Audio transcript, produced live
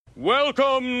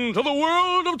Welcome to the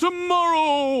world of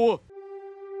tomorrow!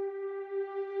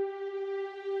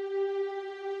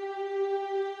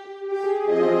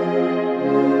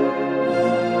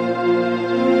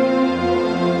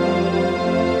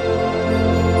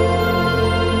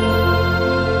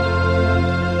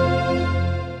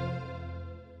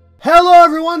 Hello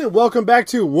everyone and welcome back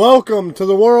to Welcome to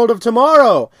the World of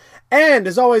Tomorrow. And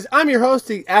as always, I'm your host,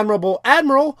 the Admirable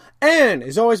Admiral, and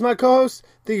as always my co-host,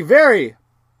 the very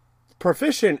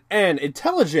proficient and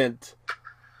intelligent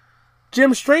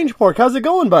Jim Strangepork. How's it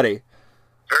going, buddy?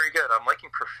 Very good. I'm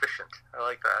liking proficient. I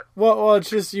like that. Well,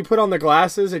 it's just you put on the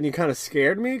glasses and you kind of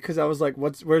scared me because I was like,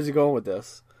 where's he going with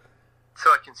this? So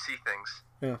I can see things.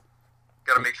 Yeah.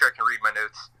 Got to make sure I can read my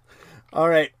notes. All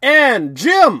right. And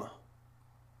Jim,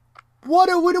 what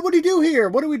do we do here?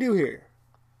 What do we do here?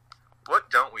 What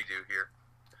don't we do here?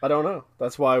 I don't know.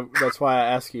 That's why I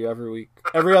ask you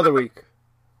every other week.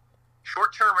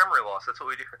 Short-term memory loss. That's what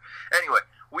we do here. Anyway,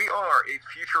 we are a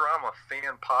Futurama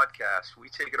fan podcast. We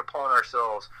take it upon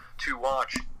ourselves to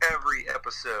watch every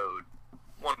episode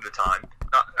one at a time.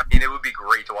 It would be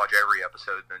great to watch every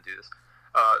episode and then do this.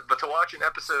 But to watch an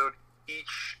episode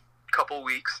each couple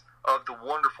weeks of the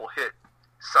wonderful hit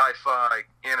sci-fi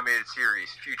animated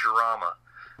series Futurama.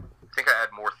 I think I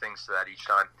add more things to that each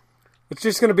time. It's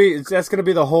just that's gonna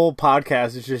be the whole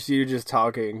podcast. It's just you just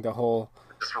talking the whole,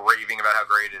 just raving about how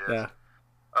great it is. Yeah.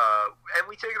 And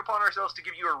we take it upon ourselves to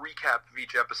give you a recap of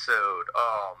each episode,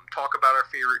 talk about our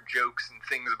favorite jokes and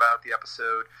things about the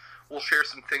episode. We'll share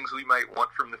some things we might want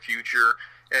from the future,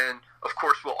 and of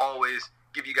course we'll always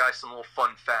give you guys some little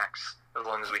fun facts as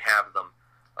long as we have them.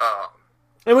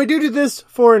 And we do this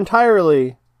for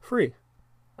entirely free.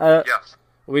 Yes.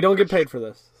 We don't get paid for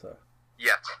this. So.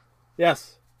 Yet.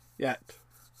 Yes. Yet.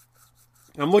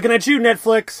 I'm looking at you,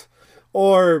 Netflix.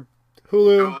 Or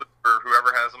Hulu. Or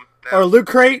whoever has them now. Or Loot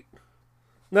Crate.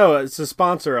 No, it's to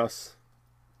sponsor us.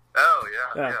 Oh,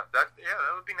 yeah. That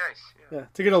would be nice. Yeah.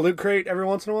 To get a Loot Crate every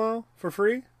once in a while for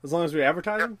free, as long as we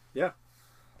advertise them. Yeah.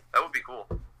 That would be cool.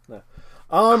 Yeah.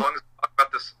 As long as we talk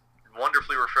about this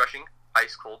wonderfully refreshing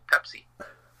ice cold Pepsi.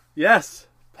 Yes.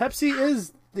 Pepsi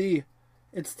is the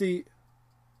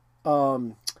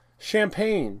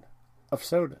champagne of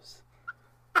sodas.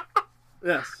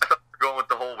 Yes. I thought we were going with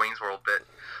the whole Wayne's World bit.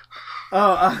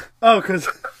 Because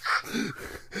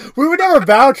we would never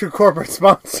bow to corporate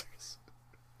sponsors.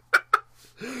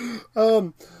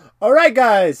 All right,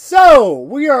 guys. So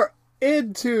we are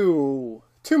into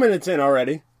 2 minutes in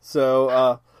already.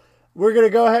 So we're gonna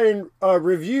go ahead and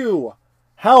review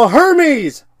how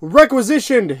Hermes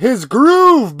requisitioned his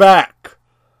groove back.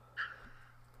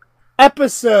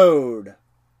 Episode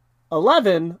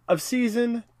 11 of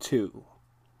Season 2.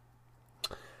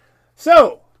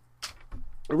 So,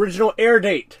 original air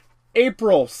date,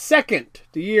 April 2nd,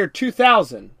 the year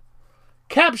 2000.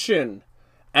 Caption,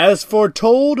 as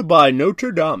foretold by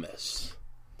Notre Dame.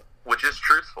 Which is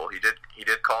truthful. He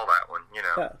did call that one, you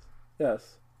know.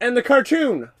 Yes. And the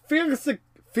cartoon, Felix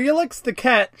the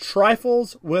cat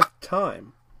trifles with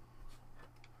time.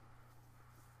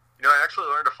 You know, I actually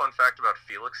learned a fun fact about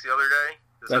Felix the other day.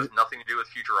 This has nothing to do with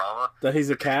Futurama. That he's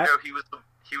a cat? You know,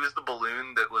 he was the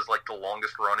balloon that was like the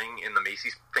longest running in the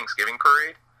Macy's Thanksgiving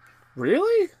Parade.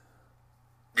 Really?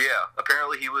 Yeah.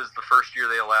 Apparently he was the first year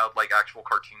they allowed like actual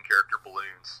cartoon character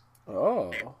balloons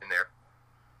in there.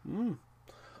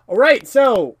 All right,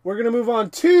 so we're going to move on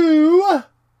to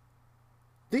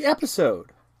the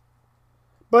episode.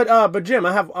 But Jim,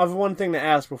 I have one thing to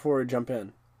ask before we jump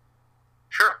in.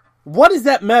 Sure. What is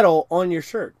that medal on your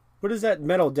shirt? What is that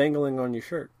medal dangling on your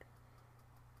shirt?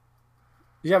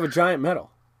 You have a giant medal.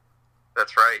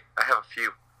 That's right. I have a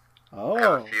few. Oh. I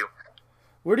have a few.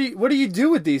 What do you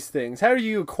do with these things? How do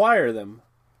you acquire them?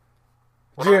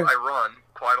 Well, I run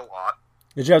quite a lot.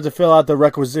 Did you have to fill out the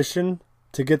requisition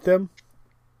to get them?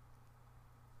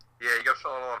 Yeah, you got to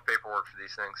fill out a lot of paperwork for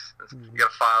these things. You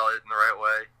got to file it in the right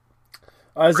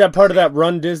way. Is that part of that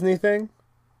Run Disney thing?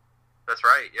 That's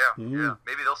right, yeah. Yeah.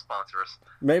 Maybe they'll sponsor us.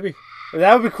 Maybe.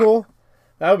 That would be cool.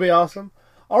 That would be awesome.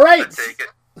 All right. I'd take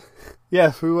it.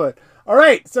 Yes, we would. All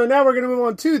right, so now we're going to move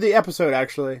on to the episode,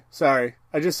 actually. Sorry.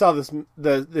 I just saw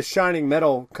the shining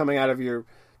metal coming out of your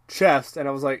chest, and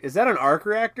I was like, is that an arc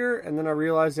reactor? And then I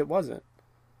realized it wasn't.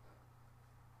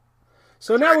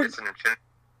 So now it's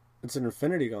an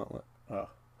infinity gauntlet. Oh.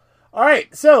 All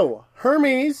right, so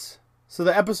Hermes. So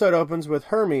the episode opens with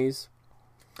Hermes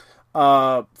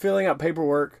filling out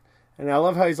paperwork, and I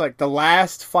love how he's like the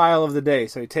last file of the day.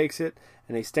 So he takes it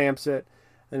and he stamps it,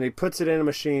 and he puts it in a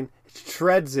machine,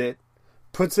 shreds it,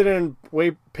 puts it in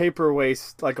paper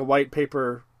waste, like a white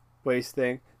paper waste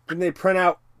thing. Then they print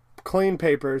out clean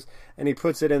papers, and he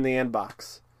puts it in the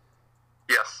inbox.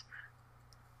 Yes.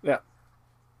 Yeah.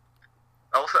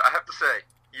 Also, I have to say,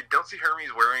 you don't see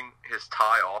Hermes wearing his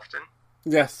tie often.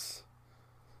 Yes.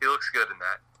 He looks good in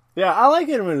that. Yeah, I like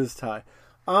him in his tie.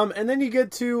 And then you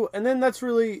get to, and then that's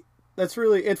really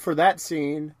it for that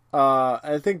scene.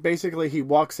 I think basically he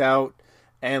walks out,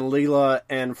 and Leela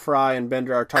and Fry and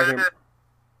Bender are talking.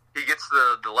 He gets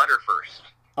the letter first.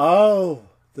 Oh,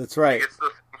 that's right. He gets the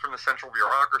thing from the central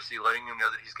bureaucracy, letting him know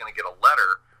that he's going to get a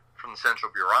letter from the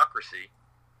central bureaucracy.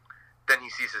 Then he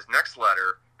sees his next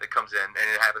letter that comes in,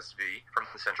 and it happens to be from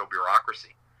the central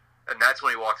bureaucracy. And that's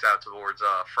when he walks out towards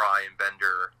Fry and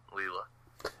Bender, Leela.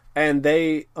 And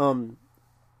they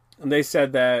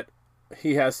said that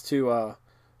he has to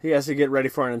get ready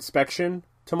for an inspection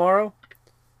tomorrow.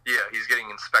 Yeah, he's getting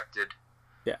inspected.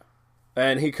 Yeah,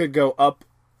 and he could go up.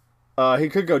 He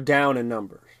could go down in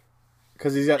numbers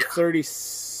because he's at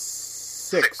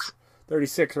 36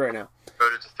 right now.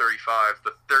 Voted to 35,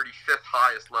 the 35th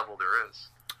highest level there is.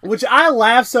 Which I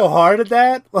laugh so hard at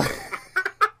that. Well,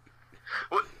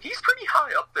 he's pretty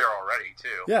high up there already,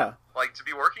 too. Yeah. Like, to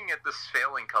be working at this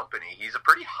failing company, he's a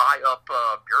pretty high up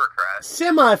bureaucrat.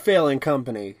 Semi-failing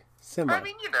company. I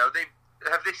mean, have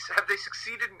they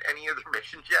succeeded in any of their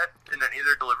missions yet? In any of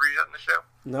their deliveries yet in the show?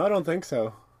 No, I don't think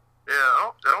so. Yeah,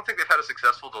 I don't think they've had a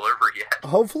successful delivery yet.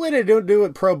 Hopefully they don't do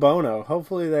it pro bono.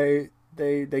 Hopefully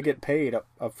they get paid up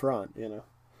front, you know.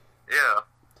 Yeah.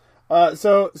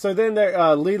 So then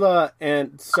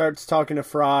Leela starts talking to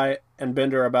Fry and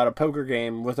Bender about a poker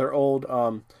game with her old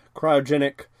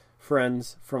cryogenic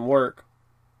friends from work.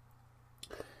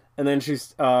 And then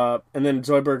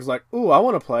Zoidberg's like, "Ooh, I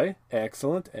want to play."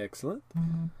 Excellent.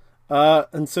 Mm-hmm.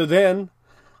 And so then,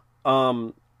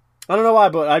 I don't know why,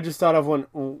 but I just thought of when,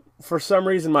 for some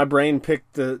reason, my brain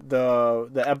picked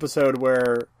the episode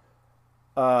where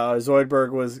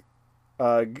Zoidberg was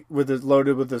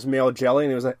loaded with this male jelly,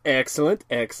 and he was like, "Excellent.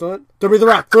 Throw me the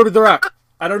rock.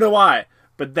 I don't know why,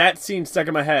 but that scene stuck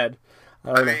in my head.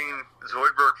 I mean,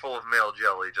 Zoidberg full of male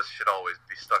jelly just should always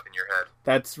be stuck in your head.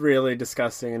 That's really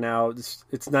disgusting, and now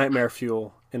it's nightmare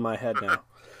fuel in my head now.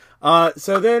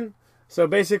 So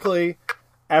basically,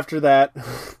 after that,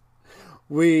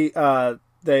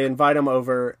 they invite him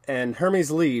over, and Hermes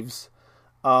leaves,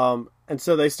 and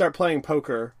so they start playing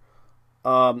poker.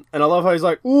 And I love how he's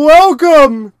like,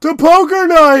 "Welcome to poker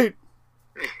night,"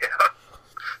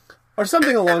 or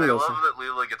something along those lines. I love that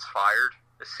Leela gets fired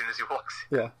as soon as he walks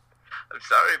in. Yeah. I'm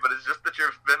sorry, but it's just that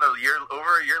you've been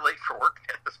over a year late for work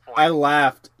at this point. I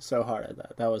laughed so hard at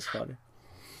that. That was funny.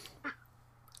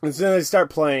 And so they start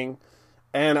playing,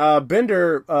 and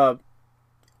Bender,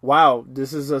 wow,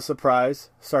 this is a surprise,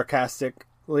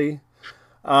 sarcastically,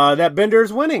 that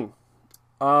Bender's winning.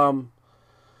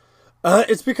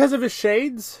 It's because of his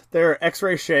shades. They're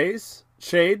X-ray shades,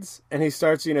 and he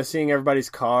starts, seeing everybody's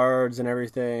cards and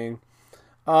everything.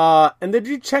 And did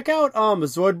you check out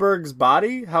Zoidberg's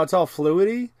body? How it's all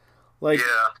fluidy? Like,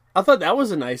 yeah. I thought that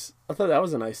was a nice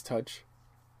touch.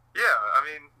 Yeah, I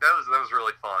mean that was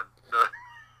really fun.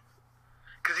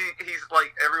 Because he's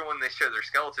like everyone, they show their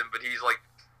skeleton, but he's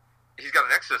got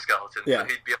an exoskeleton, yeah. So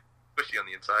he'd be squishy on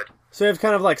the inside. So you have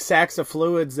kind of like sacks of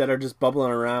fluids that are just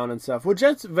bubbling around and stuff, which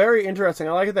is very interesting.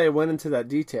 I like that they went into that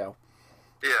detail.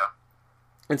 Yeah.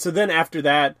 And so then after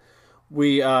that,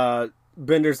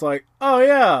 Bender's like, "Oh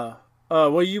yeah,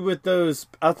 well you with those?"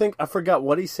 I forgot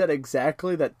what he said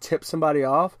exactly that tipped somebody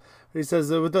off. But he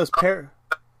says with those pair.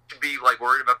 To be like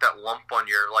worried about that lump on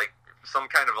your some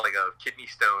kind of like a kidney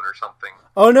stone or something.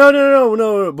 Oh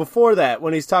no! Before that,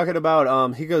 when he's talking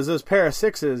about he goes, "Those pair of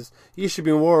sixes, you should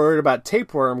be more worried about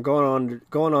tapeworm going on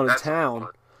in town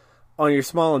on your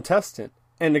small intestine."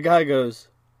 And the guy goes,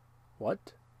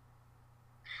 "What?"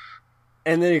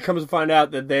 And then he comes to find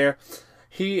out that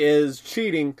he is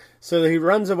cheating, so he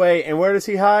runs away, and where does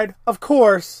he hide? Of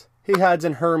course, he hides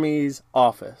in Hermes'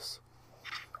 office.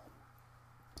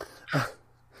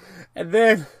 And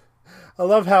then, I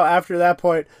love how after that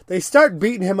point, they start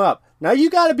beating him up. Now, you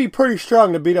gotta be pretty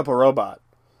strong to beat up a robot.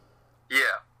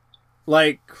 Yeah.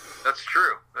 Like... That's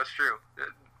true.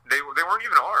 They weren't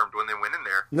even armed when they went in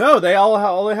there. No, they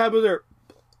all they had was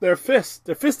their fists,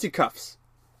 their fisticuffs.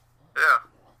 Yeah.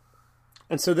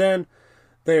 And so then,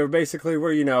 they were basically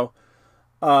beating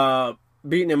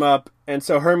him up, and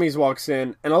so Hermes walks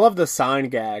in, and I love the sign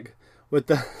gag with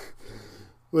the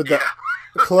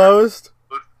closed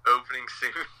opening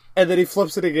scene, and then he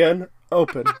flips it again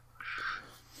open,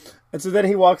 and so then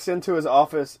he walks into his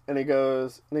office, and he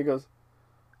goes,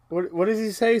 what does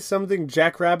he say? Something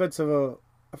jackrabbits of a,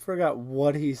 I forgot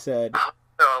what he said. No,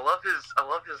 I love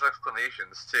his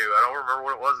exclamations too. I don't remember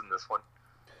what it was in this one.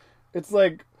 It's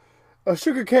like, a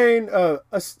sugarcane, a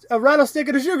rattlesnake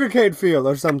in a sugarcane field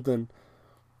or something.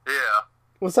 Yeah.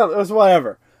 Well, something, it was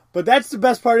whatever. But that's the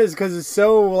best part is because it's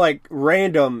so, like,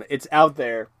 random. It's out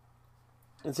there.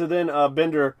 And so then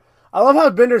Bender... I love how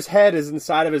Bender's head is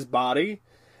inside of his body.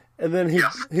 And then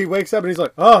he wakes up and he's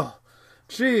like, oh,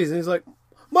 jeez. And he's like,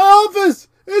 my office!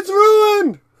 It's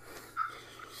ruined!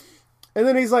 And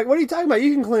then he's like, what are you talking about?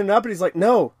 You can clean it up. And he's like,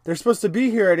 no, they're supposed to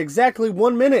be here at exactly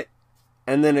 1 minute.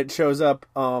 And then it shows up,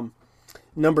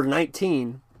 number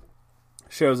 19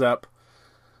 shows up.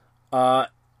 Yeah,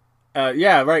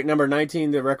 right, number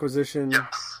 19, the requisition.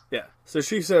 Yes. Yeah. So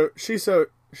she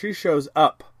shows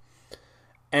up.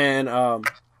 And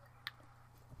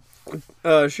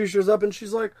she shows up and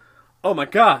she's like, oh my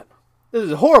god, this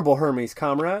is horrible, Hermes,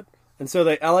 comrade. And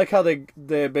so I like how they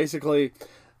basically,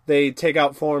 they take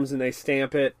out forms and they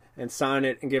stamp it and sign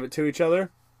it and give it to each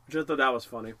other. Which I thought that was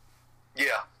funny.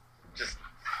 Yeah. Just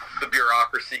the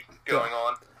bureaucracy going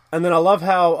on. And then I love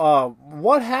how,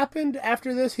 what happened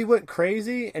after this? He went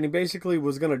crazy and he basically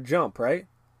was going to jump, right?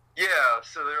 Yeah,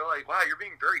 so they're like, wow, you're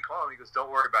being very calm. He goes, don't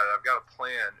worry about it. I've got a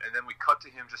plan. And then we cut to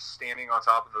him just standing on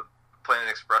top of the Planet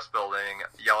Express building,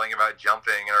 yelling about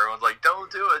jumping, and everyone's like,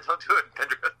 don't do it, don't do it.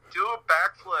 Bender goes, do a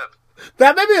backflip.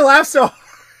 That made me laugh so hard.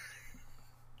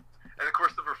 And of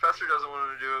course the professor doesn't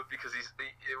want him to do it because it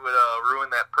would ruin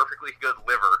that perfectly good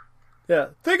liver.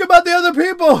 Yeah, think about the other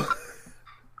people.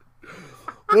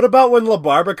 What about when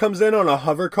LaBarbera comes in on a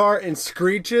hover car and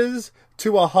screeches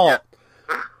to a halt?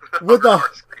 Yeah. With the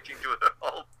screeching to a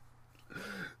halt.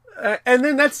 And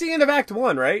then that's the end of Act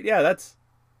 1, right? Yeah, that's...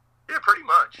 Yeah, pretty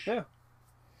much. Yeah.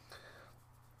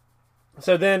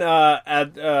 So then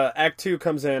Act 2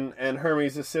 comes in and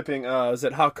Hermes is sipping, is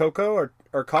it hot cocoa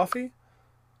or coffee?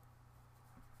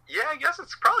 Yeah, I guess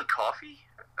it's probably coffee.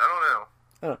 I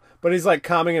don't know. But he's like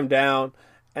calming him down.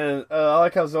 And I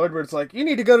like how Zoidberg's like, you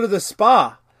need to go to the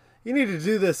spa. You need to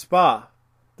do this spa.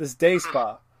 This day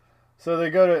spa. So they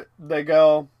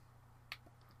go.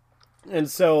 And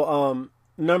so,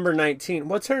 number 19,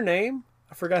 what's her name?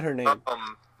 I forgot her name.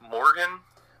 Morgan?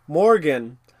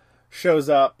 Morgan shows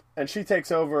up and she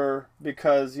takes over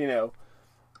because,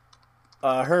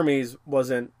 Hermes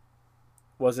wasn't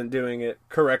doing it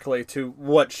correctly to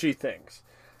what she thinks.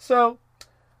 So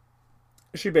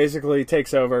she basically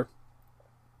takes over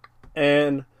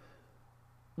and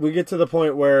we get to the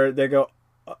point where they go,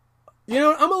 I'm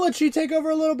going to let you take over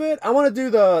a little bit. I want to do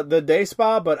the day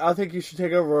spa, but I think you should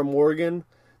take over where Morgan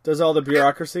does all the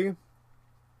bureaucracy.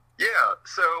 Yeah,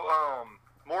 so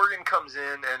Morgan comes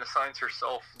in and assigns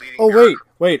herself leading... Oh,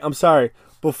 wait, I'm sorry.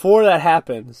 Before that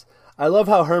happens, I love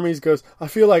how Hermes goes, I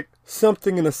feel like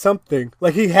something in a something.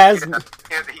 Like he has...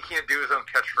 Yeah, he can't do his own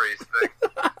catchphrase thing.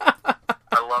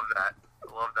 I love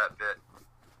that bit.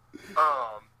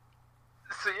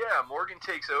 So yeah, Morgan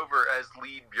takes over as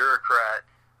lead bureaucrat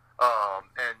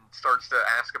and starts to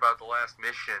ask about the last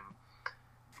mission,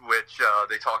 which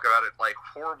they talk about it like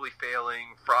horribly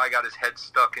failing. Fry got his head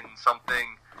stuck in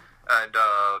something, and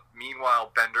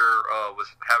meanwhile Bender was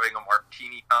having a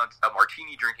martini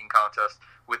drinking contest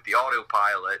with the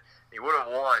autopilot. He would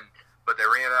have won, but they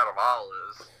ran out of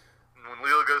olives. And when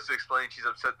Leela goes to explain, she's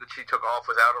upset that she took off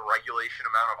without a regulation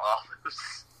amount of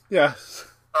olives. Yes.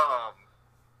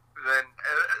 Then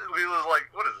Leela's like,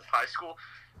 what is this, high school?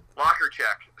 Locker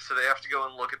check. So they have to go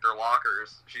and look at their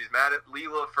lockers. She's mad at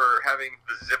Leela for having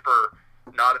the zipper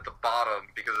not at the bottom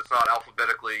because it's not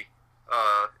alphabetically,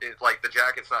 the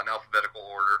jacket's not in alphabetical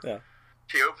order. Yeah.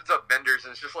 She opens up Bender's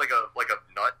and it's just like a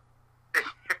nut in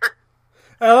here.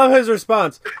 I love his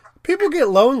response. People get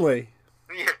lonely.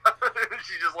 Yeah.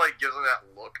 She just gives him that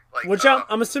look. Which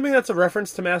I'm assuming that's a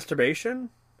reference to masturbation?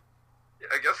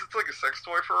 I guess it's like a sex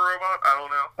toy for a robot. I don't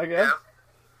know. I guess.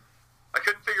 Yeah. I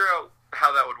couldn't figure out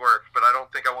how that would work, but I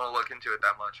don't think I want to look into it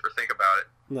that much or think about it.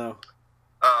 No.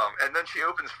 And then she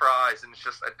opens Fry's and it's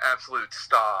just an absolute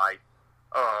sty.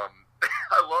 I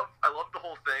love the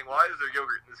whole thing. Why is there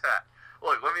yogurt in this hat?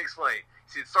 Look, let me explain.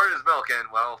 See, it started as milk, and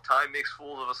time makes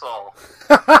fools of us all.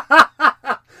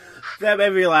 That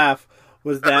made me laugh.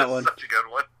 Was that one? Such a good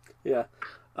one. Yeah.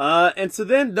 And so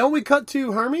then, don't we cut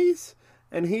to Hermes?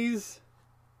 And he's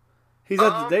at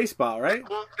the day spa, right?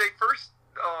 Well, they first,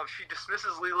 she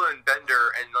dismisses Leela and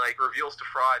Bender and, reveals to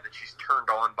Fry that she's turned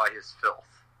on by his filth.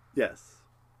 Yes.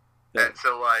 Yeah. And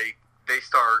so, they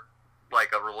start,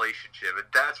 a relationship. And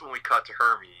that's when we cut to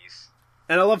Hermes.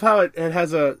 And I love how it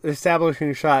has a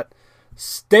establishing shot.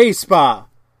 Stay spa.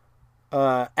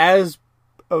 What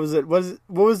was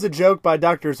the joke by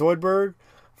Dr. Zoidberg?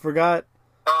 Forgot.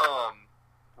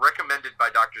 Recommended by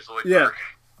Dr. Zoidberg. Yeah.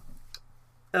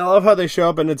 And I love how they show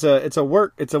up and it's a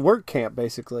work camp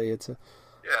basically. Yeah.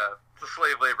 It's a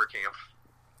slave labor camp.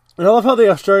 And I love how the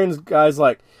Australian guy's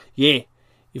like, yeah,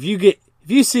 if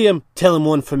you see him, tell him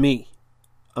one for me.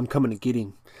 I'm coming to get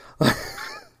him.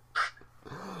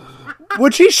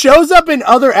 Which he shows up in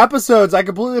other episodes. I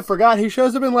completely forgot. He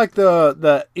shows up in like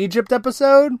the Egypt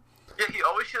episode. Yeah, he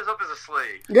always shows up as a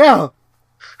slave. Yeah.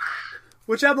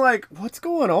 Which I'm like, what's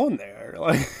going on there?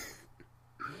 Like,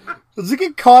 does he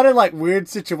get caught in like weird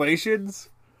situations?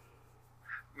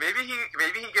 Maybe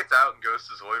he gets out and goes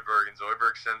to Zoidberg, and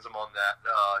Zoidberg sends him on that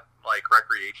like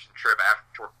recreation trip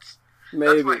afterwards.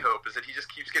 Maybe. That's my hope, is that he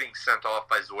just keeps getting sent off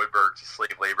by Zoidberg to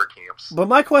slave labor camps. But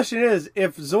my question is,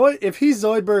 if he's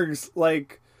Zoidberg's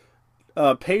like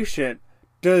patient,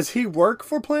 does he work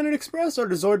for Planet Express, or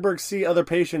does Zoidberg see other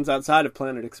patients outside of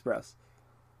Planet Express?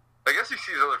 I guess he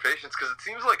sees other patients, because it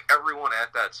seems like everyone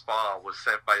at that spa was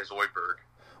sent by Zoidberg.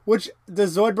 Which,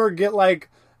 does Zoidberg get like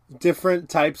different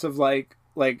types of like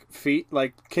feet,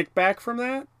 like kickback from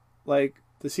that? Like,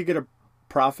 does he get a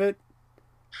profit?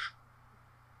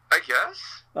 I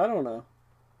guess. I don't know.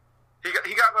 He got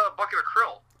a bucket of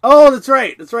krill. Oh, that's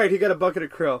right. That's right. He got a bucket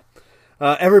of krill.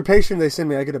 Every patient they send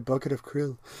me, I get a bucket of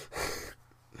krill.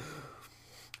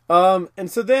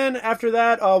 And so then after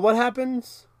that, what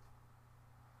happens?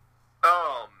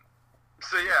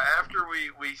 So yeah, after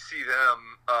we see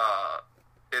them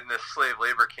in this slave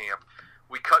labor camp,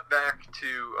 we cut back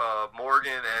to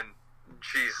Morgan, and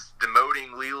she's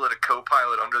demoting Leela to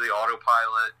co-pilot under the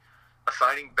autopilot,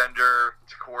 assigning Bender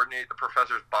to coordinate the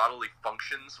professor's bodily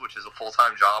functions, which is a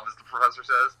full-time job, as the professor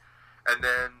says. And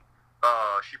then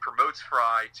she promotes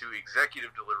Fry to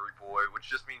executive delivery boy, which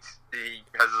just means he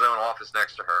has his own office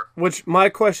next to her. Which, my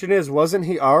question is, wasn't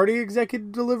he already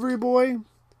executive delivery boy?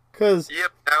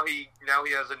 Yep, now he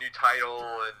has a new title.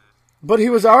 But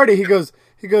he was already, he goes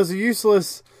a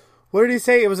useless, what did he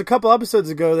say? It was a couple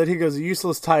episodes ago that he goes, a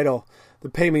useless title. The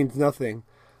pay means nothing.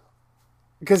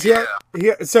 Because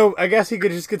so I guess he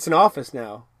just gets an office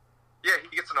now. Yeah,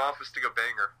 he gets an office to go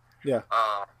bang her. Yeah.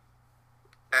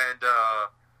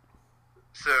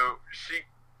 So she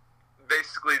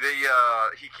basically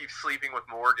he keeps sleeping with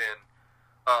Morgan,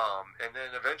 and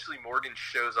then eventually Morgan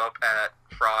shows up at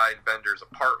Fry and Bender's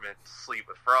apartment to sleep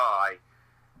with Fry,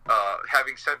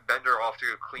 having sent Bender off to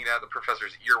go clean out the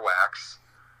professor's earwax.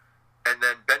 And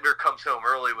then Bender comes home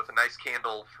early with a nice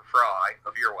candle for Fry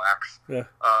of earwax,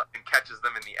 and catches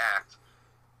them in the act,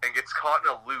 and gets caught in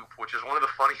a loop, which is one of the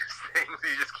funniest things.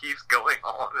 He just keeps going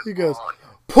on and He goes, on.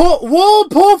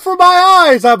 pull from my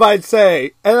eyes, I might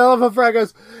say. And I love how Fry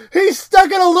goes, he's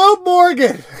stuck in a loop,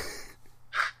 Morgan.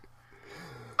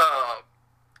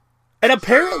 And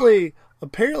apparently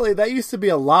that used to be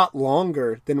a lot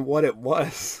longer than what it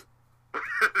was. They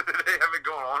have it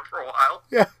going on for a while.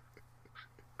 Yeah.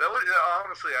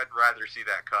 Honestly, I'd rather see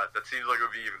that cut. That seems like it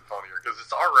would be even funnier, because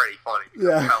it's already funny.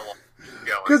 Yeah. How long it's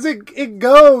going.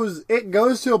 Because it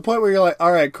goes to a point where you're like,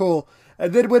 all right, cool.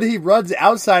 And then when he runs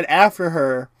outside after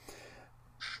her,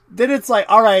 then it's like,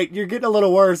 all right, you're getting a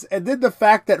little worse. And then the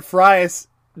fact that Fry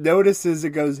notices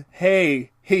and goes,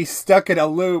 hey, he's stuck in a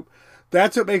loop,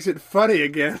 that's what makes it funny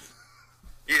again.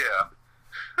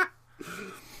 Yeah.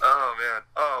 Oh, man.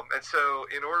 And so,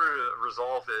 in order to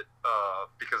resolve it,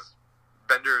 because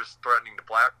Bender's threatening to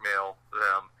blackmail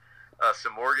them, so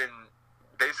Morgan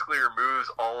basically removes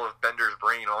all of Bender's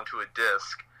brain onto a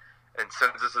disc and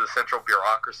sends it to the central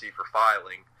bureaucracy for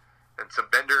filing. And so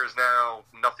Bender is now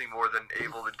nothing more than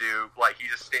able to do, like, he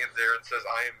just stands there and says,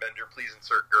 I am Bender, please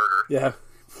insert girder. Yeah.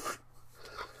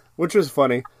 Which was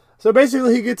funny. So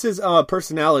basically he gets his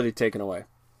personality taken away.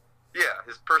 Yeah,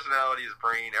 his personality, his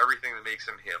brain, everything that makes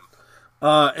him him.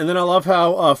 And then I love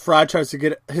how Fry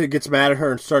gets mad at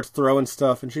her and starts throwing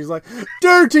stuff, and she's like,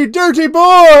 dirty, dirty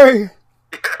boy!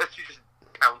 Yeah, she just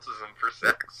pounces him for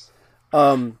sex.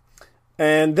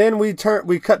 And then we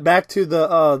cut back to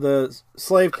the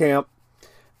slave camp,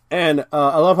 and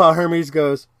I love how Hermes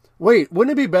goes, wait,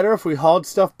 wouldn't it be better if we hauled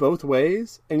stuff both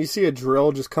ways? And you see a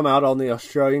drill just come out on the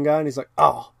Australian guy, and he's like,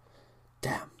 oh,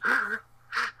 damn.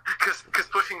 Because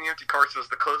pushing the empty carts was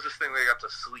the closest thing they got to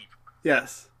sleep.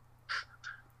 Yes.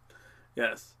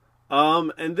 Yes.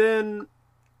 And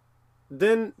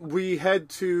then we head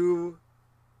to.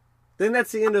 Then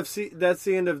that's the end of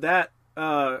that.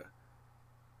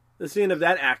 That's the end of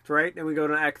that act, right? And we go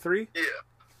to Act 3. Yeah.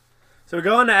 So we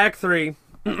go on to Act 3,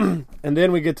 and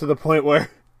then we get to the point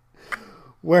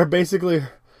where basically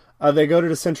they go to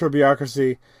the central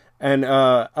bureaucracy, and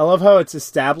I love how it's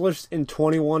established in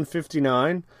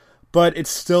 2159, but it's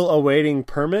still awaiting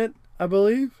permit, I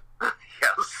believe.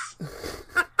 Yes.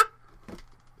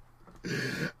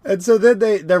 And so then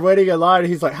they're waiting in line, and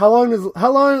he's like, how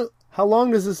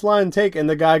long does this line take? And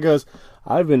the guy goes,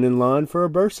 I've been in line for a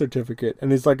birth certificate.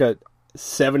 And he's like a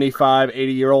 75,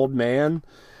 80-year-old man.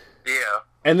 Yeah.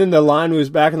 And then the line moves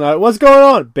back and they're like, what's going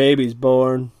on? Baby's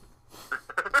born.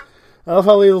 I love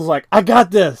how Leela's like, I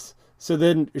got this. So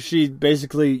then she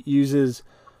basically uses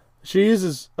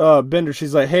Bender.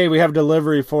 She's like, hey, we have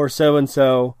delivery for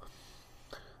so-and-so.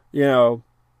 You know.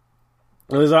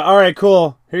 And he's like, all right,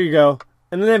 cool. Here you go.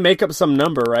 And then they make up some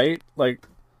number, right? Like,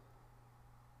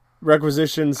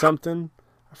 requisition something.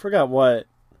 I forgot what.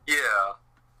 Yeah.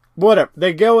 Whatever.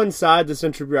 They go inside the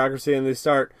central bureaucracy and they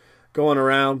start going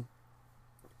around.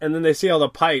 And then they see all the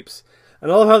pipes.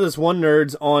 And I love how this one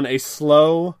nerd's on a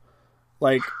slow,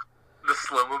 like... The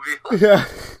slow-mobile? Yeah.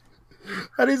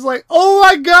 And he's like, oh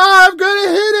my god, I'm gonna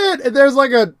hit it! And there's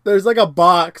like a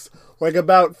box, like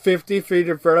about 50 feet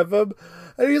in front of him.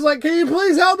 And he's like, can you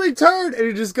please help me turn? And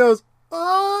he just goes,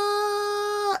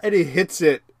 ah! And he hits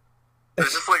it.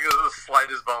 It's just like the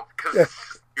slightest bump, because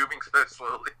it's moving so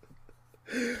slowly.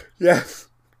 Yes.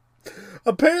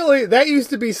 Apparently, that used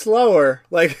to be slower.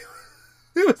 Like,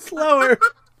 it was slower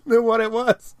than what it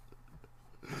was.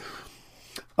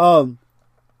 And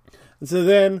so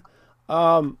then,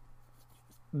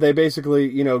 they basically,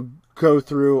 you know, go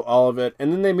through all of it.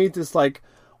 And then they meet this, like,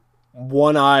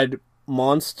 one-eyed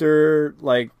monster,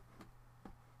 like,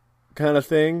 kind of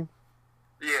thing.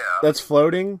 Yeah. That's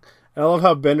floating. And I love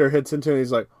how Bender hits into him.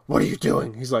 He's like, what are you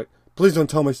doing? He's like, please don't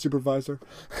tell my supervisor.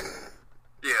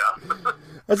 Yeah.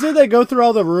 And so they go through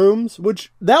all the rooms,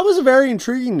 which that was very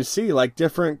intriguing to see, like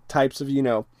different types of, you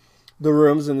know, the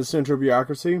rooms in the central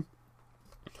bureaucracy.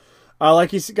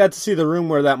 Like you got to see the room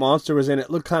where that monster was in.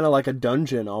 It looked kind of like a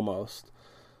dungeon almost.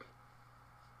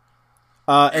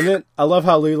 And then I love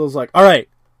how Leela's like, all right,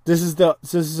 this is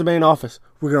the main office.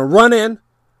 We're going to run in,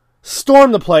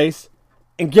 storm the place,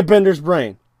 and get Bender's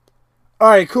brain. All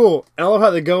right, cool. And I love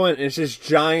how they go in and it's this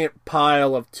giant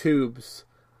pile of tubes.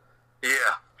 Yeah.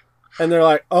 And they're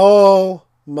like, oh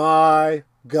my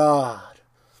god.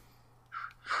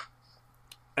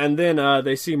 And then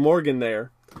they see Morgan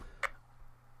there.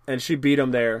 And she beat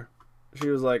him there. She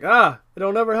was like,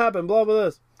 it'll never happen, blah, blah,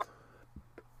 this.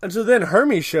 And so then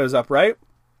Hermes shows up, right?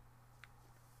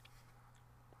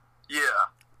 Yeah.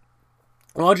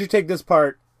 Why don't you take this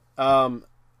part, and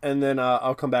then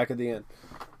I'll come back at the end.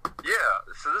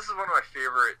 Yeah, so this is one of my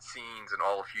favorite scenes in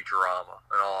all of Futurama,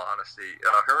 in all honesty.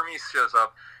 Hermes shows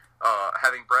up,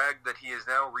 having bragged that he has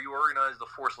now reorganized the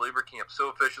forced labor camp so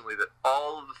efficiently that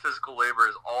all of the physical labor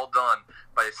is all done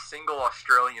by a single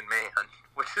Australian man,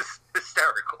 which is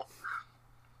hysterical.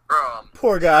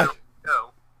 Poor guy.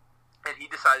 And he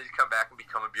decided to come back and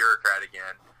become a bureaucrat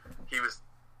again. He was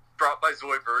brought by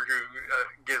Zoidberg, who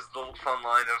gives the little fun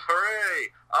line of, hooray,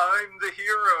 I'm the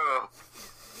hero!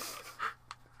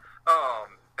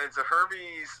 And so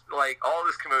Hermes, like, all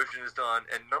this commotion is done,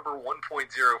 and number 1.0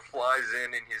 flies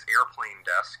in his airplane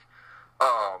desk,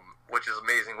 which is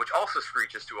amazing, which also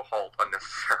screeches to a halt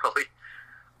unnecessarily.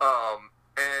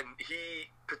 And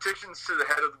he petitions to the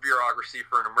head of the bureaucracy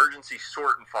for an emergency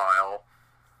sort and file,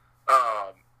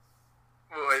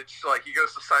 which, like, he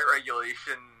goes to site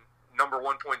regulation, number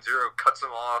 1.0 cuts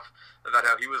him off about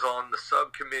how he was on the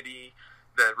subcommittee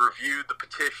that reviewed the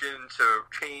petition to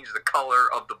change the color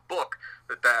of the book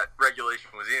that regulation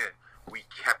was in. We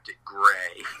kept it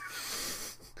gray.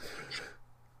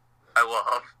 I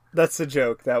love. That's the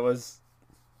joke. That was...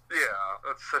 Yeah,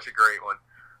 that's such a great one.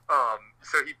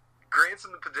 So he grants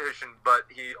him the petition, but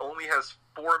he only has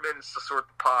 4 minutes to sort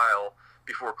the pile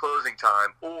before closing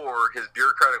time, or his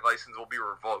bureaucratic license will be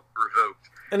revoked.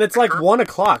 And it's like 1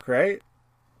 o'clock, right?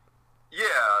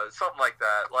 Yeah, something like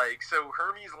that. Like, so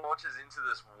Hermes launches into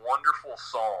this wonderful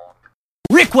song.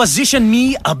 Requisition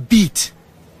me a beat.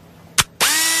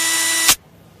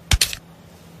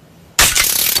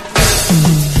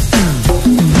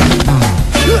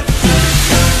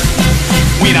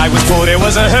 When I was 4, there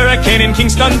was a hurricane in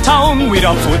Kingston town with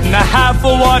a foot and a half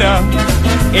of water.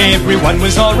 Everyone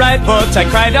was alright, but I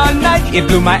cried all night. It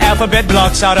blew my alphabet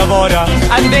blocks out of order.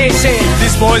 And they say,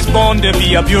 this boy's born to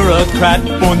be a bureaucrat,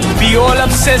 born to be all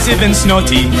obsessive and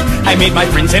snotty. I made my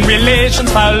friends and relations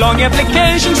file long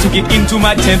applications to get into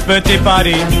my 10th birthday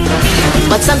party.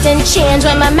 But something changed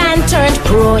when my man turned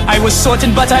pro. I was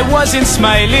sorted, but I wasn't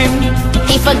smiling.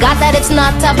 He forgot that it's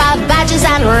not about badges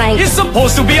and rank. It's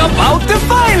supposed to be about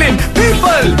defiling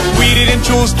people. We didn't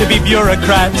choose to be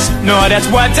bureaucrats. No,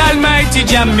 that's what Almighty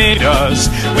Jah damn made us.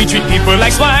 We treat people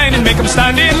like swine and make them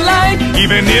stand in line,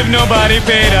 even if nobody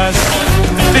paid us.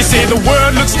 They say the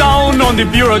world looks down on the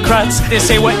bureaucrats. They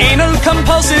say we're anal,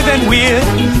 compulsive, and weird.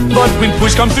 But when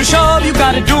push comes to shove, you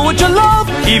gotta do what you love,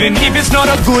 even if it's not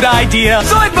a good idea.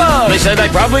 Zoidberg! They said I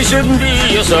probably shouldn't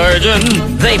be a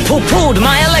surgeon. They poo-pooed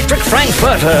my electric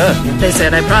Frankfurter. They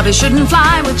said I probably shouldn't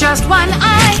fly with just one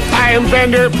eye. I am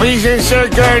Bender, please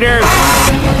insert girder.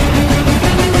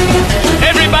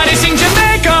 Everybody sing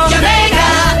Jamaica! Jamaica!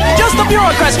 Just the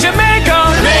bureaucrats,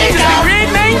 Jamaica! Jamaica! Just the grade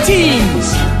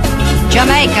 19s!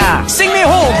 Jamaica! Sing me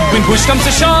home. When push comes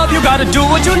to shove, you gotta do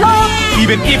what you love,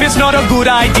 even if it's not a good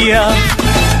idea.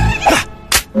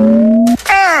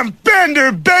 I'm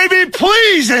Bender, baby,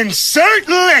 please insert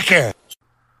liquor.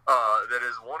 That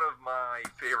is one of my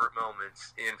favorite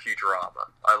moments in Futurama.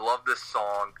 I love this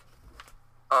song.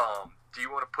 Do you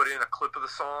want to put in a clip of the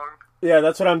song? Yeah,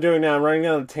 that's what I'm doing now. I'm writing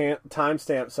down the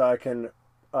timestamp so I can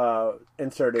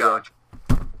insert it Gotcha.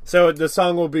 in. So the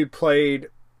song will be played.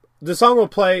 The song will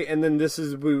play, and then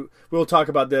we'll talk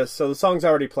about this. So the song's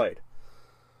already played.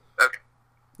 Okay.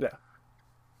 Yeah.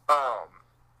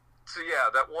 So yeah,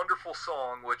 that wonderful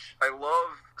song, which I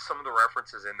love some of the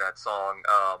references in that song.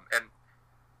 And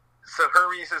so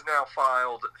Hermes has now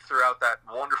filed throughout that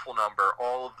wonderful number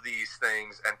all of these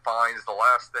things and finds the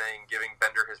last thing, giving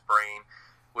Bender his brain,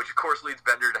 which of course leads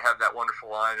Bender to have that wonderful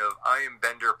line of, "I am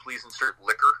Bender, please insert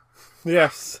liquor."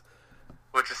 Yes.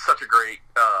 Which is such a great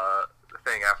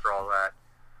thing after all that.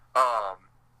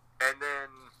 And then,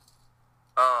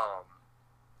 I'm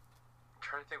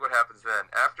trying to think what happens then.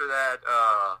 After that,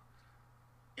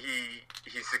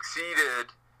 he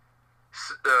succeeded,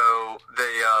 so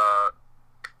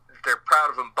they're proud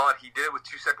of him, but he did it with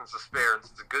 2 seconds to spare, and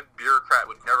since a good bureaucrat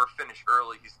would never finish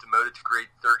early, he's demoted to grade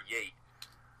 38.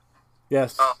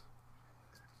 Yes.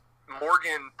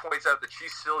 Morgan points out that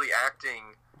she's still the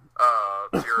acting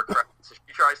bureaucrat, so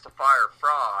she tries to fire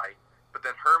Fry, but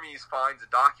then Hermes finds a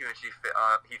document he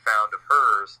found of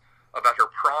hers about her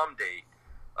prom date,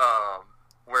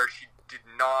 where she did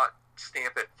not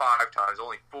stamp it 5 times,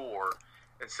 only 4,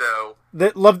 and so...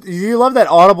 You love that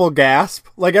audible gasp?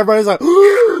 Like, everybody's like...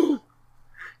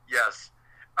 Yes,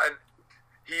 and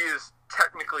he is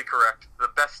technically correct, the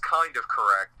best kind of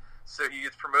correct, so he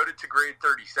gets promoted to grade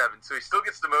 37, so he still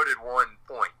gets demoted 1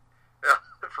 point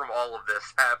from all of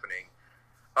this happening.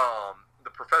 The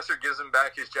professor gives him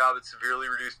back his job at severely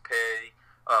reduced pay,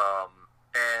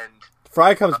 and...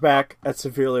 Fry comes back at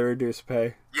severely reduced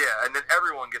pay. Yeah, and then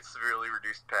everyone gets severely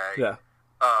reduced pay. Yeah.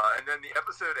 And then the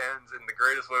episode ends in the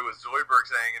greatest way with Zoidberg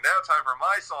saying, "And now time for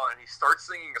my song," and he starts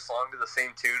singing a song to the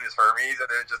same tune as Hermes, and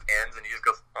then it just ends, and he just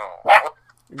goes, "Oh."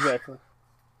 Exactly.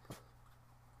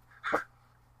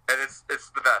 And it's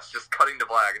the best, just cutting to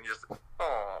black, and just,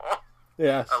 "Oh."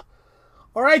 Yes.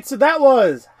 All right, so that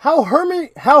was how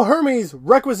Hermes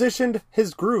requisitioned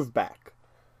his groove back.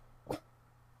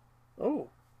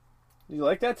 Oh. Did you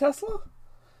like that, Tesla?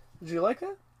 Did you like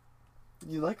that?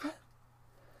 Did you like that?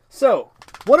 So,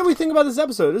 what do we think about this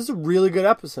episode? This is a really good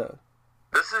episode.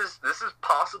 This is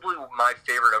possibly my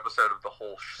favorite episode of the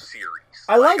whole series.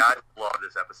 I love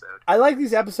this episode. I like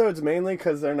these episodes mainly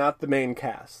because they're not the main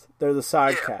cast. They're the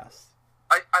side cast.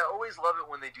 I always love it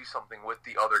when they do something with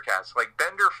the other cast. Like,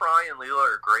 Bender, Fry, and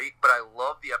Leela are great, but I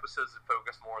love the episodes that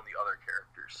focus more on the other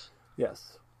characters.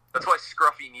 Yes. That's why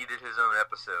Scruffy needed his own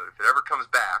episode. If it ever comes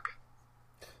back...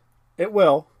 It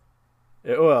will.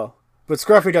 It will. But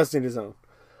Scruffy does need his own.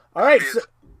 All right. It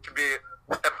should be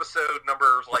episode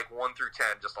numbers like 1 through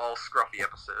 10, just all Scruffy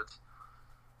episodes.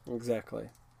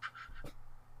 Exactly.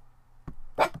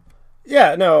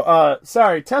 Yeah, no,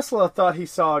 sorry. Tesla thought he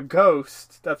saw a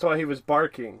ghost. That's why he was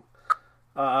barking.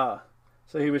 So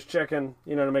he was checking,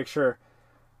 to make sure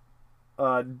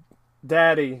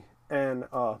Daddy and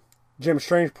Jim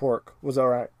Strangepork was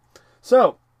alright.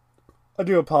 So, I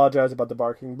do apologize about the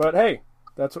barking, but hey,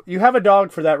 you have a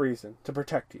dog for that reason, to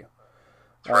protect you.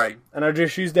 Right. And I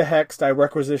just used I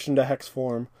requisitioned a hex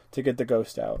form to get the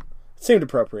ghost out. It seemed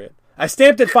appropriate. I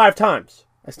stamped it 5 times.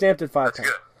 That's good.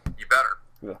 You better.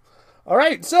 Yeah. All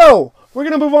right, so we're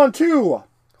going to move on to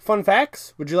fun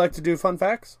facts. Would you like to do fun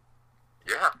facts?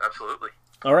 Yeah, absolutely.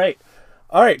 All right,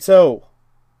 so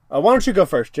why don't you go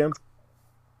first, Jim?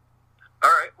 All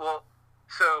right, well,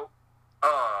 so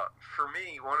for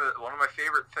me, one of my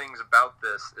favorite things about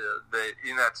this is that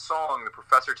in that song, the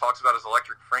professor talks about his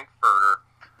electric Frankfurter,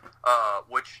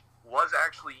 which was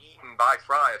actually eaten by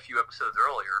Fry a few episodes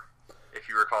earlier, if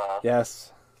you recall.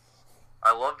 Yes.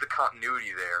 I love the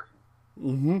continuity there.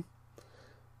 Mm-hmm.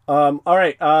 All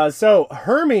right, so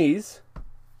Hermes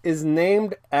is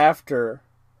named after...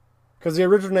 Because the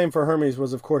original name for Hermes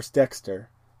was, of course, Dexter.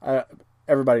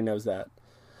 Everybody knows that.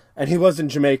 And he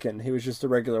wasn't Jamaican. He was just a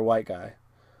regular white guy.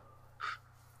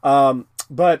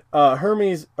 But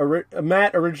Hermes,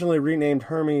 Matt originally renamed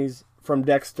Hermes from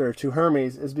Dexter to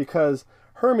Hermes is because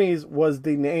Hermes was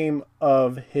the name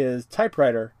of his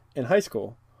typewriter in high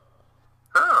school.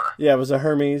 Huh. Yeah, it was a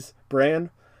Hermes brand.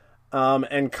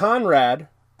 And Conrad,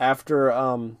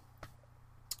 after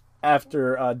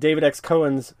David X.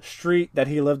 Cohen's street that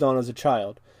he lived on as a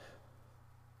child.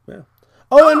 Yeah.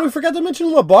 Oh, and we forgot to mention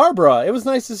little Barbara. It was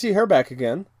nice to see her back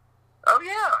again. Oh,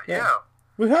 yeah.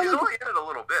 We She's hardly, only in it a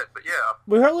little bit, but yeah.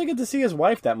 we hardly get to see his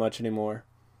wife that much anymore.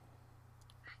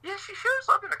 Yeah, she shows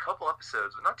up in a couple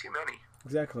episodes, but not too many.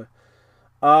 Exactly.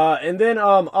 And then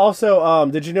also,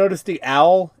 did you notice the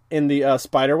owl in the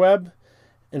spider web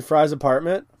in Fry's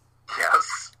apartment?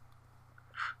 Yes.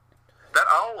 That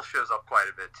owl shows up quite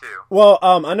a bit, too. Well,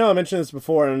 I know I mentioned this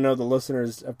before, and I know the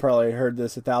listeners have probably heard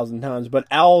this 1,000 times, but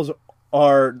owls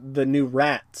are the new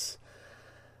rats.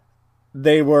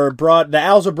 The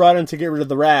owls were brought in to get rid of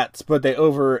the rats, but they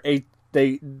overate.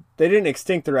 They didn't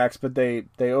extinct the rats, but they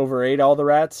overate all the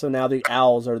rats. So now the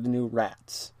owls are the new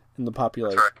rats in the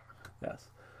population. That's right. Yes.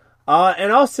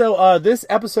 And also, this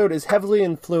episode is heavily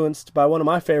influenced by one of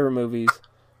my favorite movies,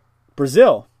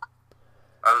 Brazil.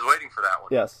 I was waiting for that one.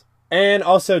 Yes. And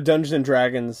also Dungeons and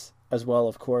Dragons as well,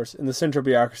 of course, in the Central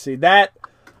Bureaucracy. That,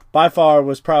 by far,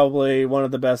 was probably one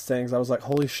of the best things. I was like,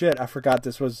 holy shit, I forgot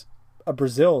this was a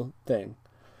Brazil thing.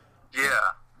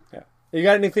 Yeah. You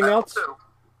got anything else? Also,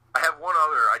 I have one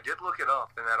other. I did look it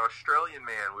up, and that Australian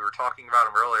man, we were talking about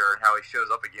him earlier and how he shows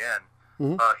up again.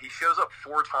 Mm-hmm. He shows up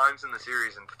 4 times in the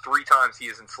series, and 3 times he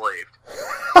is enslaved.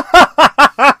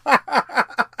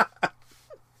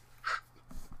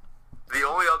 The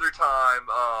only other time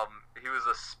he was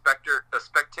a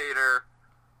spectator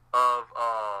of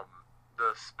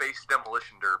the Space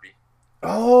Demolition Derby.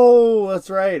 Oh, that's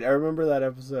right. I remember that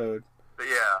episode. But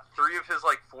yeah, 3 of his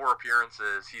 4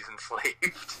 appearances, he's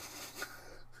enslaved.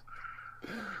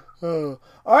 Oh.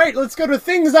 All right, let's go to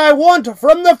things I want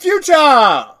from the future.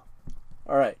 All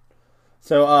right.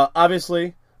 So,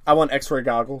 obviously, I want X-ray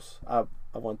goggles. I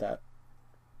want that.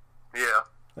 Yeah.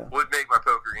 Would make my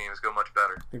poker games go much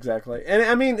better. Exactly. And,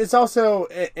 I mean, it's also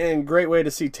a great way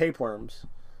to see tapeworms.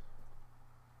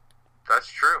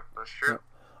 That's true. Yeah.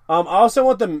 I also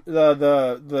want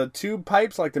the tube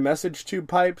pipes, like the message tube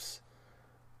pipes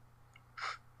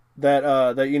that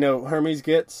Hermes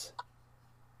gets.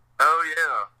 Oh,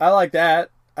 yeah. I like that.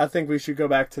 I think we should go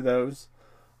back to those.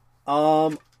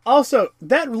 Also,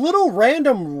 that little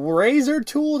random razor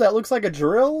tool that looks like a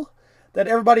drill that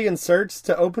everybody inserts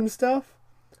to open stuff.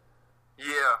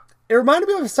 Yeah. It reminded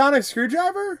me of a sonic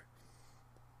screwdriver.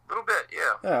 A little bit,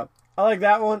 yeah. Yeah. I like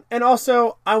that one. And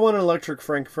also, I want an electric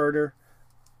frankfurter.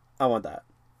 I want that.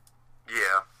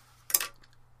 Yeah.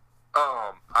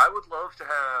 I would love to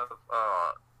have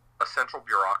a central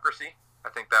bureaucracy. I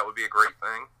think that would be a great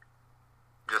thing.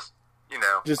 Just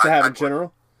to have in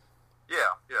general?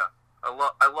 Yeah. I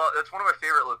love. That's one of my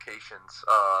favorite locations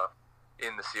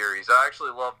in the series. I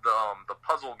actually loved the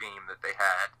puzzle game that they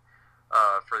had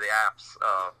for the apps.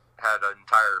 Had an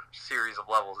entire series of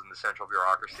levels in the central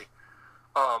bureaucracy.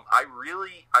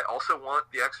 I also want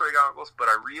the X-ray goggles, but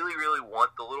I really, really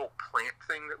want the little plant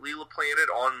thing that Leela planted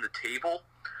on the table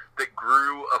that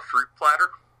grew a fruit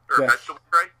platter or a vegetable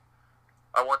tray.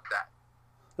 I want that.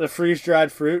 The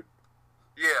freeze-dried fruit?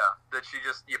 Yeah, that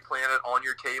you plant it on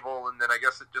your table, and then I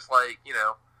guess it just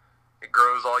it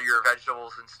grows all your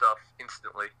vegetables and stuff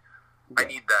instantly. Yeah. I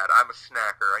need that. I'm a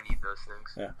snacker. I need those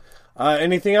things. Yeah.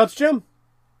 Anything else, Jim?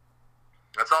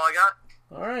 That's all I got.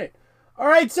 All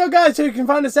right, so guys, so you can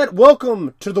find us at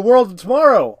Welcome to the World of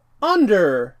Tomorrow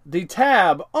under the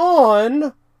tab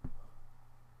on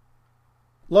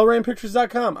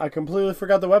lowrainpictures.com. I completely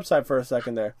forgot the website for a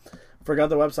second there. Forgot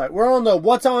the website. We're on the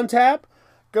What's On tab.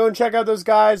 Go and check out those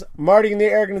guys, Marty and the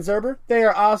Arrogant Observer. They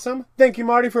are awesome. Thank you,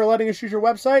 Marty, for letting us use your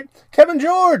website. Kevin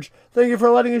George, thank you for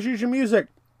letting us use your music.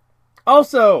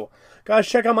 Also, guys,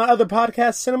 check out my other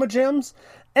podcast, Cinema Gems.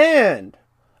 And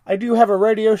I do have a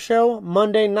radio show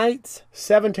Monday nights,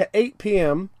 7 to 8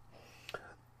 p.m.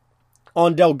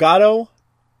 on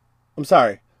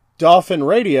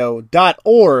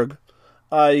dolphinradio.org.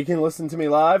 You can listen to me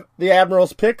live. The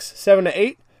Admiral's Picks, 7 to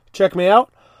 8. Check me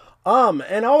out.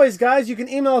 And always, guys, you can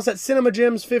email us at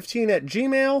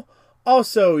cinemagems15@gmail.com.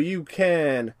 Also, you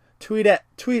can tweet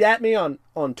at me on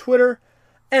Twitter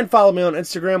and follow me on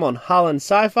Instagram on Holland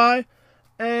Sci-Fi.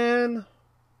 And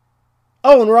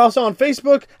we're also on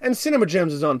Facebook, and Cinema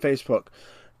Gems is on Facebook.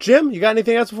 Jim, you got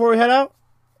anything else before we head out?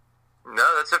 No,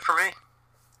 that's it for me.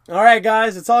 All right,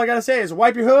 guys, that's all I got to say is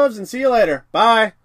wipe your hooves and see you later. Bye.